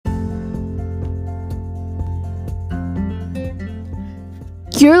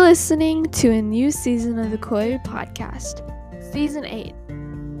You're listening to a new season of the Quoted Podcast, Season 8.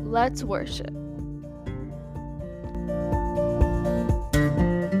 Let's worship.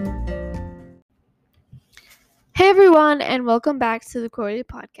 Hey everyone, and welcome back to the Quoted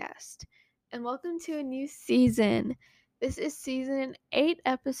Podcast, and welcome to a new season. This is Season 8,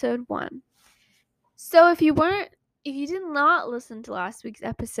 Episode 1. So if you did not listen to last week's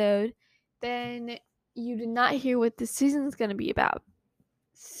episode, then you did not hear what this season is going to be about.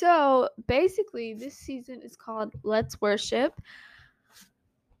 So basically, this season is called Let's Worship,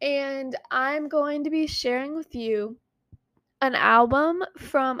 and I'm going to be sharing with you an album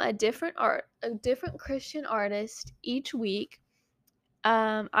from a different Christian artist each week.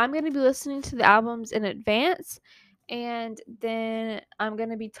 I'm going to be listening to the albums in advance, and then I'm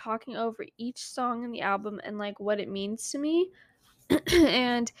going to be talking over each song in the album and like what it means to me,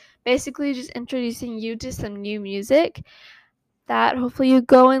 and basically just introducing you to some new music that hopefully you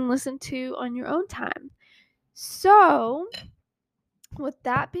go and listen to on your own time. So, with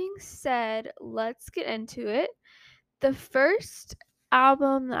that being said, let's get into it. The first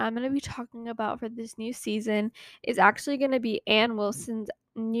album that I'm going to be talking about for this new season is actually going to be Ann Wilson's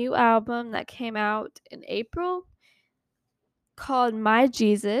new album that came out in April called My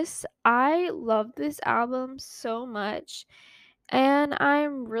Jesus. I love this album so much, and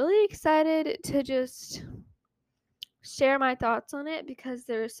I'm really excited to just share my thoughts on it because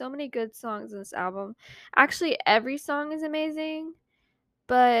there are so many good songs in this album. Actually, every song is amazing,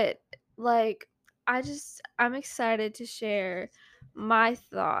 but like I'm excited to share my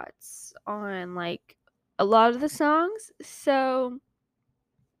thoughts on like a lot of the songs. So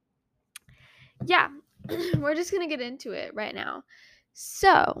yeah, we're just gonna get into it right now.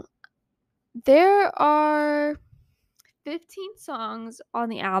 So there are 15 songs on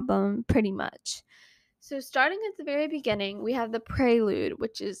the album pretty much. So starting at the very beginning, we have the prelude,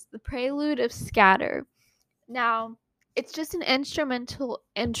 which is the prelude of Scatter. Now, it's just an instrumental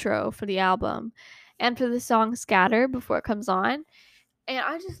intro for the album and for the song Scatter before it comes on. And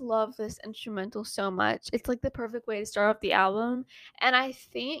I just love this instrumental so much. It's like the perfect way to start off the album. And I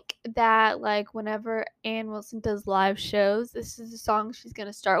think that like whenever Ann Wilson does live shows, this is the song she's going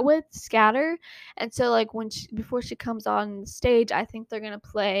to start with, Scatter. And so like before she comes on the stage, I think they're going to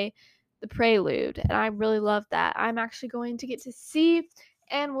play the prelude. And I really love that. I'm actually going to get to see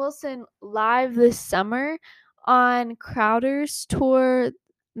Ann Wilson live this summer on Crowder's tour,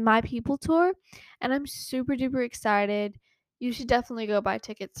 My People tour. And I'm super duper excited. You should definitely go buy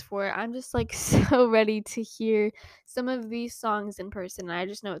tickets for it. I'm just like so ready to hear some of these songs in person. I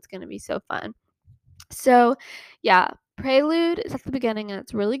just know it's going to be so fun. So, yeah, Prelude is at the beginning and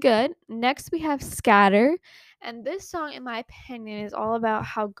it's really good. Next, we have Scatter. And this song, in my opinion, is all about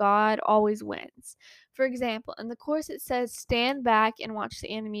how God always wins. For example, in the chorus, it says, "Stand back and watch the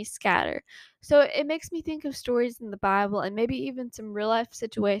enemy scatter." So it makes me think of stories in the Bible and maybe even some real life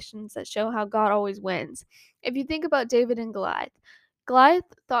situations that show how God always wins. If you think about David and Goliath, Goliath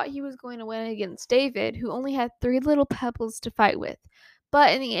thought he was going to win against David, who only had 3 little pebbles to fight with.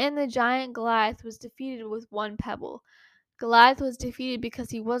 But in the end, the giant Goliath was defeated with 1 pebble. Goliath was defeated because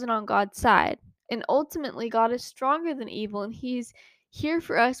he wasn't on God's side. And ultimately, God is stronger than evil, and He's here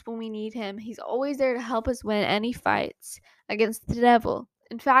for us when we need Him. He's always there to help us win any fights against the devil.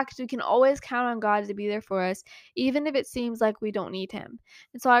 In fact, we can always count on God to be there for us, even if it seems like we don't need Him.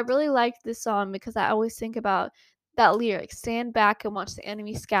 And so I really liked this song because I always think about that lyric, "Stand back and watch the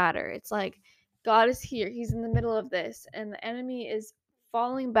enemy scatter." It's like God is here. He's in the middle of this, and the enemy is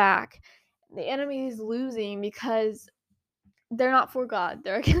falling back. The enemy is losing because they're not for God.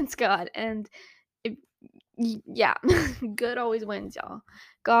 They're against God. And yeah, good always wins, y'all.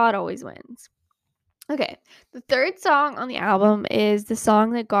 God always wins. Okay, the third song on the album is the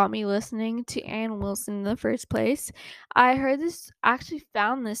song that got me listening to Ann Wilson in the first place. I actually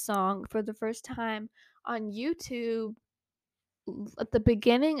found this song for the first time on YouTube at the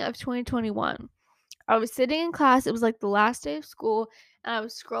beginning of 2021. I was sitting in class. It was like the last day of school, and I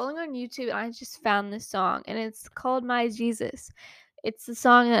was scrolling on YouTube, and I just found this song, and it's called My Jesus. It's the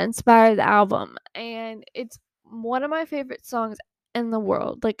song that inspired the album, and it's one of my favorite songs in the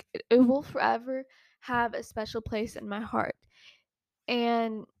world. Like, it will forever have a special place in my heart.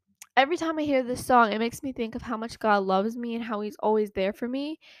 And every time I hear this song, it makes me think of how much God loves me and how He's always there for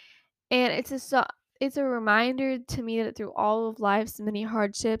me. And it's a reminder to me that through all of life's many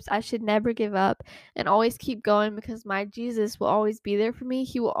hardships, I should never give up and always keep going because my Jesus will always be there for me.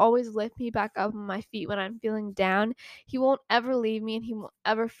 He will always lift me back up on my feet when I'm feeling down. He won't ever leave me and He won't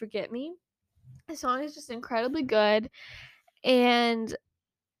ever forget me. The song is just incredibly good, and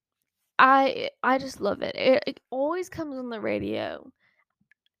I just love it. It always comes on the radio.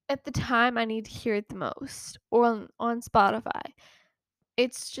 at the time I need to hear it the most, or on Spotify.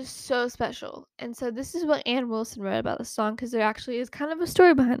 It's just so special. And so this is what Ann Wilson wrote about the song, because there actually is kind of a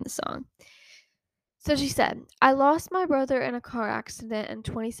story behind the song. So she said, I lost my brother in a car accident in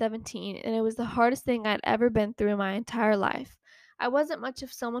 2017, and it was the hardest thing I'd ever been through in my entire life. I wasn't much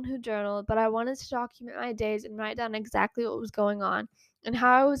of someone who journaled, but I wanted to document my days and write down exactly what was going on and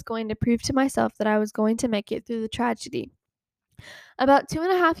how I was going to prove to myself that I was going to make it through the tragedy. About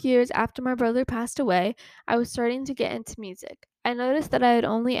 2.5 years after my brother passed away, I was starting to get into music. I noticed that I had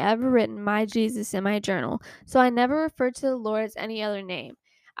only ever written My Jesus in my journal, so I never referred to the Lord as any other name.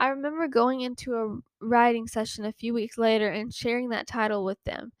 I remember going into a writing session a few weeks later and sharing that title with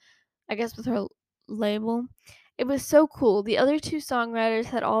them, I guess with her label. It was so cool. The other two songwriters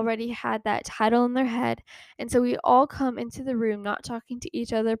had already had that title in their head, and so we all come into the room not talking to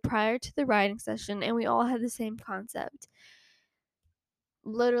each other prior to the writing session, and we all had the same concept.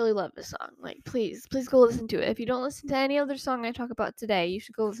 Literally love this song. Like, please go listen to it. If you don't listen to any other song I talk about today, you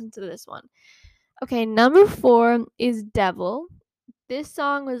should go listen to this one. Okay, number 4 is Devil. This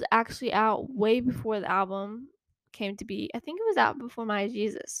song was actually out way before the album came to be. I think it was out before My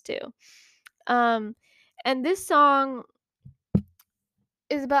Jesus too. And this song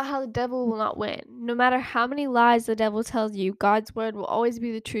is about how the devil will not win. No matter how many lies the devil tells you, God's word will always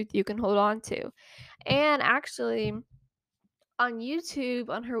be the truth you can hold on to. And actually, on YouTube,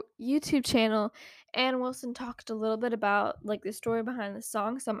 on her YouTube channel, Ann Wilson talked a little bit about like the story behind the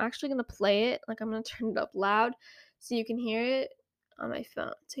song. So I'm actually gonna play it. Like, I'm gonna turn it up loud so you can hear it on my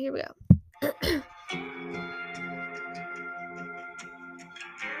phone. So here we go.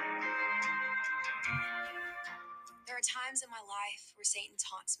 There are times in my life where Satan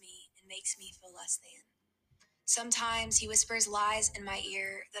taunts me and makes me feel less than. Sometimes he whispers lies in my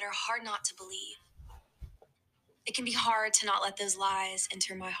ear that are hard not to believe. It can be hard to not let those lies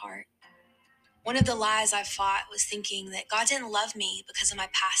enter my heart. One of the lies I've fought was thinking that God didn't love me because of my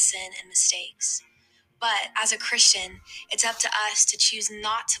past sin and mistakes. But as a Christian, it's up to us to choose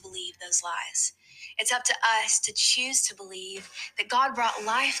not to believe those lies. It's up to us to choose to believe that God brought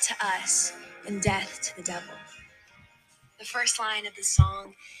life to us and death to the devil. The first line of the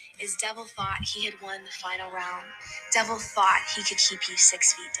song is Devil thought he had won the final round. Devil thought he could keep you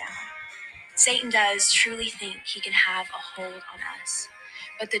 6 feet down. Satan does truly think he can have a hold on us.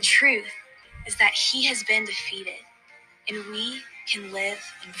 But the truth is that he has been defeated, and we can live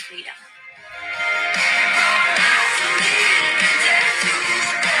in freedom.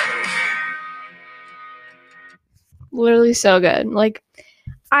 Literally so good. Like,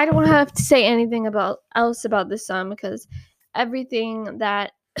 I don't have to say anything else about this song, because everything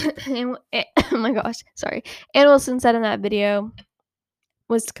that oh my gosh, sorry, Ann Wilson said in that video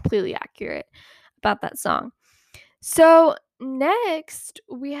was completely accurate about that song. So next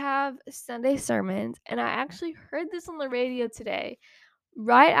we have Sunday sermons, and I actually heard this on the radio today,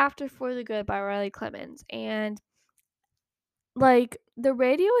 right after For the Good by Riley Clemens. And like, the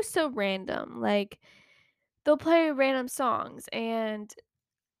radio is so random. Like, they'll play random songs, and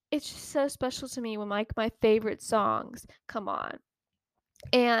it's just so special to me when like my favorite songs come on.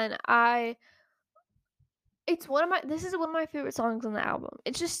 And this is one of my favorite songs on the album.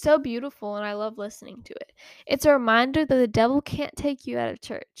 It's just so beautiful, and I love listening to it. It's a reminder that the devil can't take you out of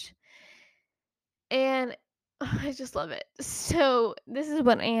church. And I just love it. So this is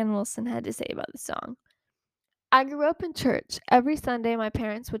what Ann Wilson had to say about the song. I grew up in church. Every Sunday, my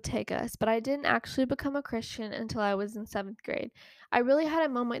parents would take us, but I didn't actually become a Christian until I was in 7th grade. I really had a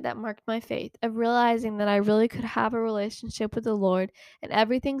moment that marked my faith, of realizing that I really could have a relationship with the Lord, and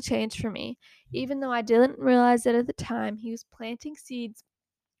everything changed for me. Even though I didn't realize it at the time, He was planting seeds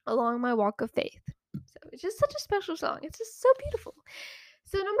along my walk of faith. So it's just such a special song. It's just so beautiful.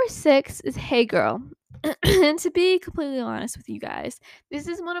 So number 6 is Hey Girl. And to be completely honest with you guys, this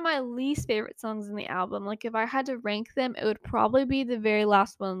is one of my least favorite songs in the album. Like, if I had to rank them, it would probably be the very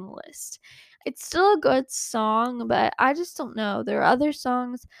last one on the list. It's still a good song, but I just don't know. There are other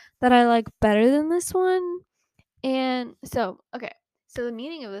songs that I like better than this one. And so, okay. So the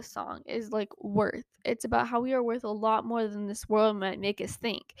meaning of this song is like worth. It's about how we are worth a lot more than this world might make us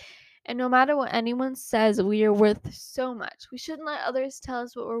think. And no matter what anyone says, we are worth so much. We shouldn't let others tell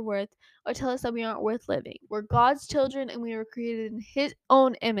us what we're worth, or tell us that we aren't worth living. We're God's children, and we were created in His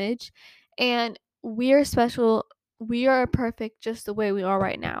own image, and we are special. We are perfect just the way we are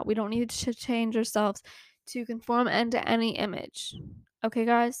right now. We don't need to change ourselves to conform into any image. Okay,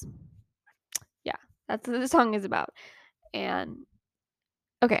 guys? Yeah, that's what the song is about. And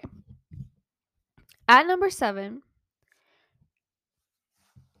okay, at number 7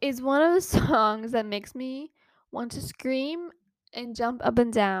 is one of the songs that makes me want to scream and jump up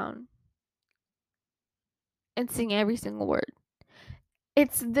and down and sing every single word.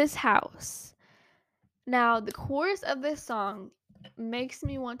 It's This House. Now, the chorus of this song makes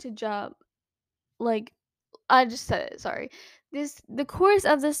me want to jump. Like, I just said it, sorry. The chorus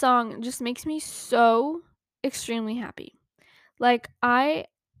of this song just makes me so extremely happy. Like, I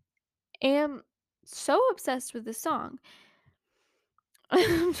am so obsessed with this song.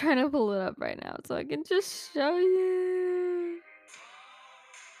 I'm trying to pull it up right now so I can just show you.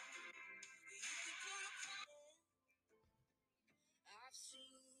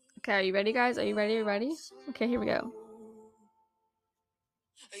 Okay, are you ready, guys? Are you ready? Are you ready? Okay, here we go.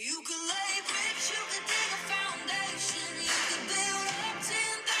 You can lay bricks, you can dig a foundation, you can build up 10,000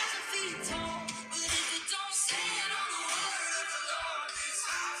 feet tall, but if it don't stand on the word of the Lord, this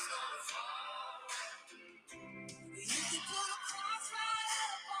house gonna fall. You can put a cross right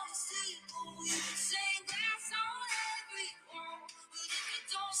up on the steeple, you can sing glass on every wall, but if it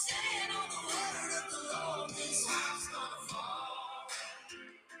don't stand on the word of the Lord, this house gonna fall.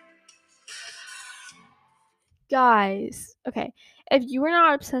 Guys, okay, if you were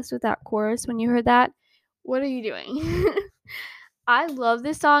not obsessed with that chorus when you heard that, what are you doing? I love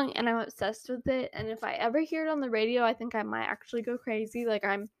this song and I'm obsessed with it, and if I ever hear it on the radio, I think I might actually go crazy, like,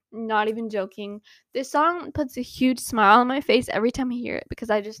 I'm not even joking. This song puts a huge smile on my face every time I hear it because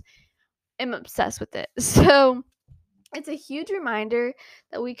I just am obsessed with it. So it's a huge reminder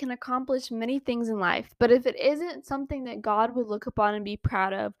that we can accomplish many things in life, but if it isn't something that God would look upon and be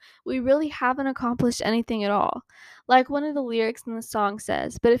proud of, we really haven't accomplished anything at all. Like one of the lyrics in the song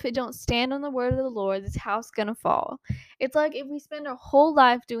says, "But if it don't stand on the word of the Lord, this house gonna fall." It's like if we spend our whole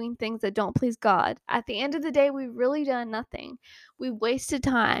life doing things that don't please God, at the end of the day, we've really done nothing. We've wasted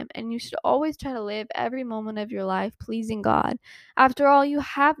time, and you should always try to live every moment of your life pleasing God. After all, you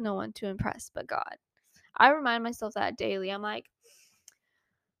have no one to impress but God. I remind myself that daily. I'm like,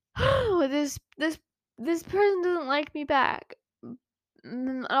 oh, this person doesn't like me back.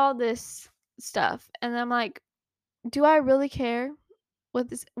 All this stuff. And I'm like, do I really care what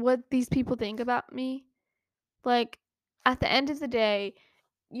these people think about me? Like at the end of the day,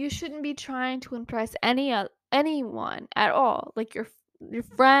 you shouldn't be trying to impress anyone at all. Like your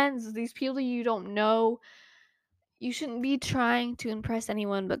friends, these people you don't know. You shouldn't be trying to impress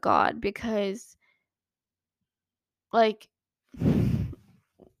anyone but God because like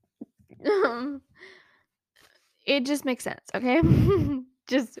it just makes sense, okay?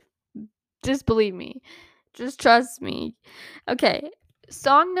 just just believe me. Just trust me. Okay.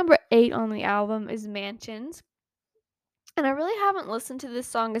 Song number 8 on the album is Mansions. And I really haven't listened to this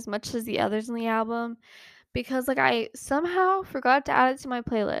song as much as the others on the album because like I somehow forgot to add it to my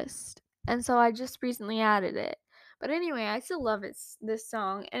playlist. And so I just recently added it. But anyway, I still love this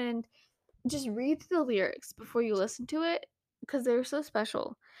song, and just read the lyrics before you listen to it because they're so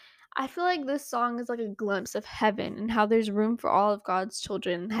special. I feel like this song is like a glimpse of heaven and how there's room for all of God's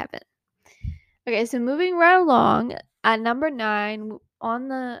children in heaven. Okay, so moving right along, at number 9 on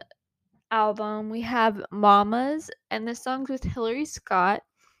the album, we have Mamas, and this song's with Hillary Scott.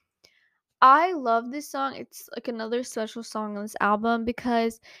 I love this song. It's like another special song on this album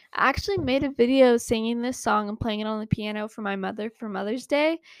because I actually made a video singing this song and playing it on the piano for my mother for Mother's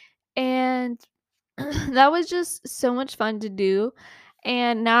Day. And that was just so much fun to do.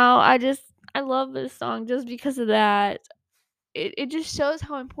 And now I love this song just because of that. It just shows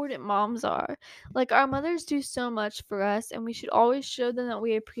how important moms are. Like our mothers do so much for us and we should always show them that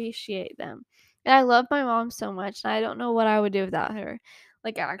we appreciate them. And I love my mom so much and I don't know what I would do without her.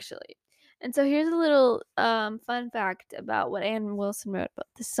 Like actually. And so here's a little fun fact about what Ann Wilson wrote about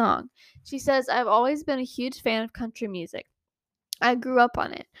this song. She says, "I've always been a huge fan of country music. I grew up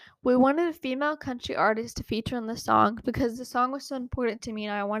on it. We wanted a female country artist to feature on the song because the song was so important to me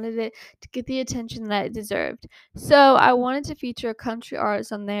and I wanted it to get the attention that it deserved. So I wanted to feature a country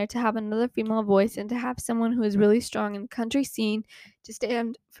artist on there to have another female voice and to have someone who is really strong in the country scene to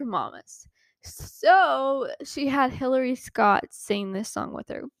stand for mamas." So she had Hillary Scott sing this song with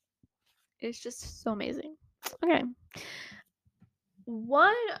her. It's just so amazing. Okay.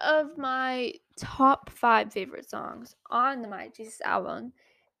 One of my top 5 favorite songs on the My Jesus album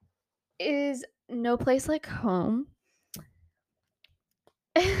is No Place Like Home.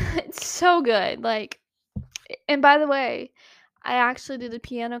 It's so good. Like, and by the way, I actually did a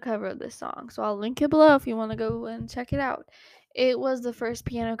piano cover of this song, so I'll link it below if you want to go and check it out. It was the first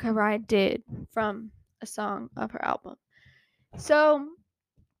piano cover I did from a song of her album. So,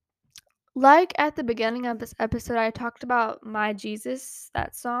 like at the beginning of this episode, I talked about My Jesus,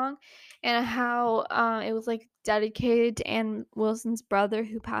 that song, and how it was like dedicated to Ann Wilson's brother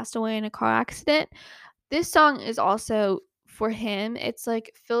who passed away in a car accident. This song is also for him. It's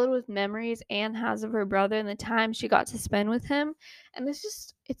like filled with memories Anne has of her brother and the time she got to spend with him. And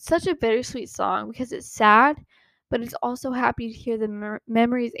it's such a bittersweet song because it's sad, but it's also happy to hear the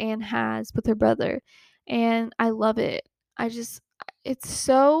memories Anne has with her brother. And I love it. It's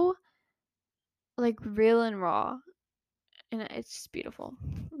so like real and raw, and it's just beautiful.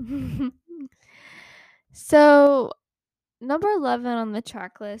 So, number 11 on the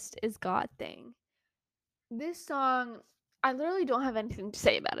track list is God Thing. This song, I literally don't have anything to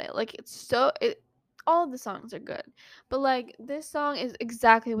say about it. Like, all of the songs are good, but like, this song is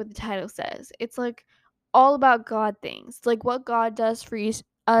exactly what the title says. It's like all about God things, like what God does for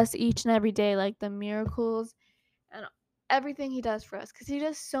us each and every day, like the miracles and everything He does for us, because He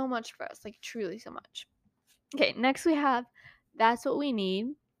does so much for us, like, truly so much. Okay, next we have That's What We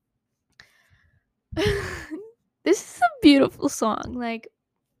Need. This is a beautiful song. Like,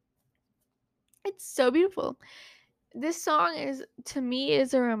 it's so beautiful. This song is, to me,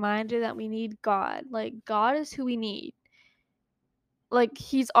 is a reminder that we need God. Like, God is who we need. Like,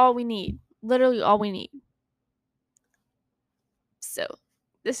 He's all we need. Literally all we need. So,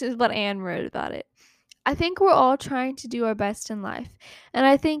 this is what Anne wrote about it. I think we're all trying to do our best in life. And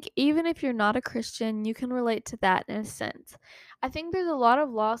I think even if you're not a Christian, you can relate to that in a sense. I think there's a lot of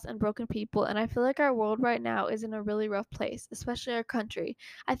lost and broken people, and I feel like our world right now is in a really rough place, especially our country.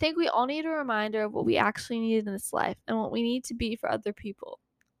 I think we all need a reminder of what we actually need in this life and what we need to be for other people.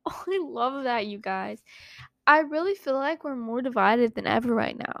 Oh, I love that, you guys. I really feel like we're more divided than ever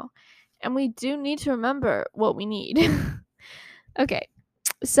right now, and we do need to remember what we need. Okay,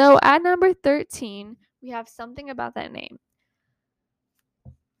 so at number 13, we have Something About That Name.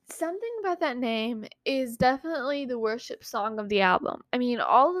 Something About That Name is definitely the worship song of the album. I mean,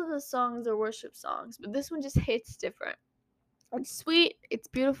 all of the songs are worship songs, but this one just hits different. It's sweet, it's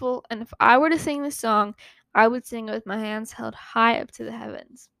beautiful, and if I were to sing this song, I would sing it with my hands held high up to the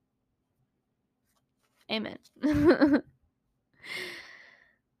heavens. Amen.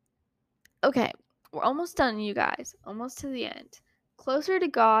 Okay, we're almost done, you guys. Almost to the end. Closer to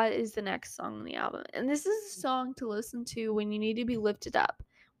God is the next song on the album, and this is a song to listen to when you need to be lifted up,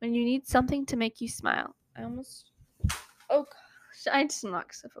 when you need something to make you smile. Oh gosh, I just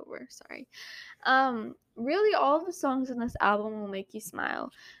knocked stuff over. Sorry. Really, all the songs on this album will make you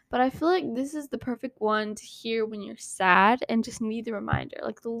smile, but I feel like this is the perfect one to hear when you're sad and just need the reminder,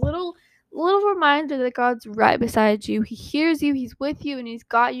 like the little reminder that God's right beside you. He hears you, He's with you, and He's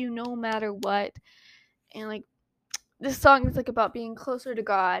got you no matter what. And like, this song is like about being closer to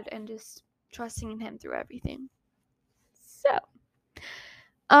God and just trusting in Him through everything. So,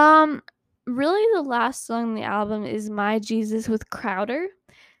 really the last song on the album is My Jesus with Crowder.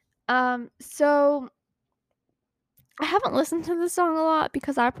 So I haven't listened to this song a lot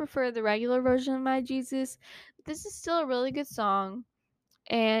because I prefer the regular version of My Jesus. This is still a really good song,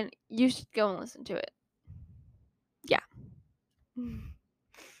 and you should go and listen to it. Yeah.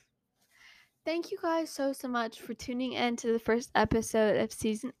 Thank you guys so much for tuning in to the first episode of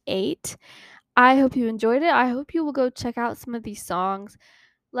season 8. I hope you enjoyed it. I hope you will go check out some of these songs.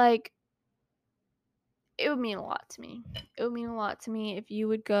 Like, it would mean a lot to me. It would mean a lot to me if you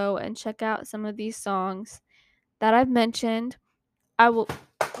would go and check out some of these songs that I've mentioned. Oh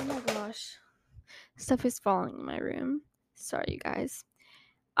my gosh. Stuff is falling in my room. Sorry, you guys.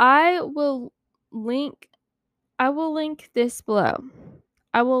 I will link this below.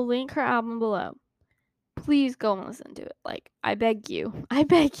 I will link her album below. Please go and listen to it. Like, I beg you. I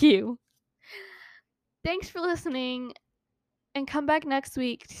beg you. Thanks for listening, and come back next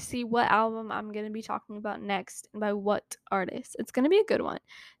week to see what album I'm going to be talking about next and by what artist. It's going to be a good one.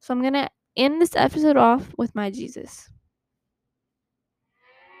 So I'm going to end this episode off with My Jesus.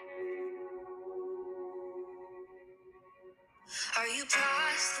 Are you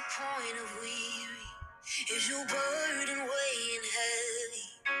past the point of weary? Is your burden weighing heavy?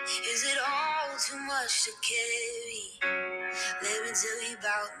 Is it all too much to carry? Let me tell you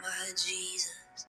about my Jesus.